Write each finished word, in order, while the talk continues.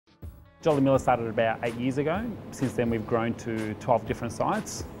Jolly Miller started about 8 years ago. Since then we've grown to 12 different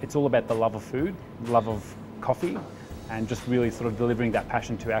sites. It's all about the love of food, love of coffee, and just really sort of delivering that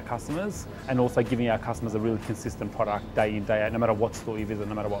passion to our customers, and also giving our customers a really consistent product day in, day out, no matter what store you visit,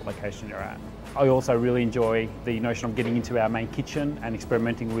 no matter what location you're at. I also really enjoy the notion of getting into our main kitchen and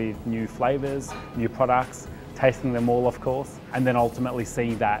experimenting with new flavours, new products, tasting them all of course, and then ultimately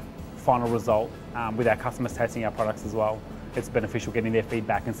seeing that final result with our customers tasting our products as well. It's beneficial getting their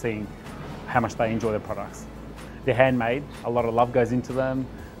feedback and seeing how much they enjoy the products. They're handmade, a lot of love goes into them.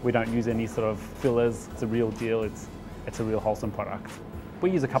 We don't use any sort of fillers. It's a real deal, it's a real wholesome product.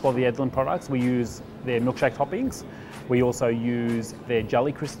 We use a couple of the Edlyn products. We use their milkshake toppings. We also use their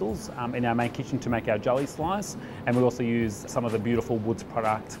jelly crystals in our main kitchen to make our jelly slice. And we also use some of the beautiful Woods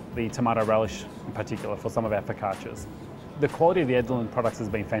product, the tomato relish in particular, for some of our focaccias. The quality of the Edlyn products has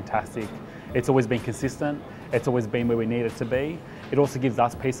been fantastic. It's always been consistent. It's always been where we need it to be. It also gives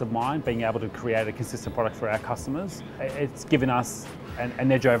us peace of mind being able to create a consistent product for our customers. It's given us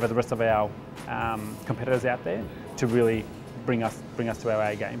an edge over the rest of our competitors out there to really bring us to our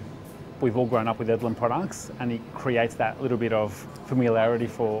A game. We've all grown up with Edlyn products, and it creates that little bit of familiarity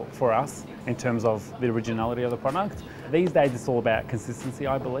for us in terms of the originality of the product. These days it's all about consistency,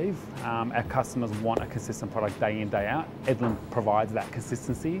 I believe. Our customers want a consistent product day in, day out. Edlyn provides that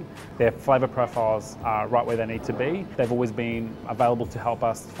consistency. Their flavour profiles are right where they need to be. They've always been available to help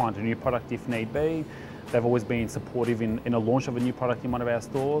us find a new product if need be. They've always been supportive in a launch of a new product in one of our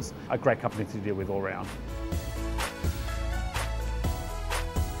stores. A great company to deal with all round.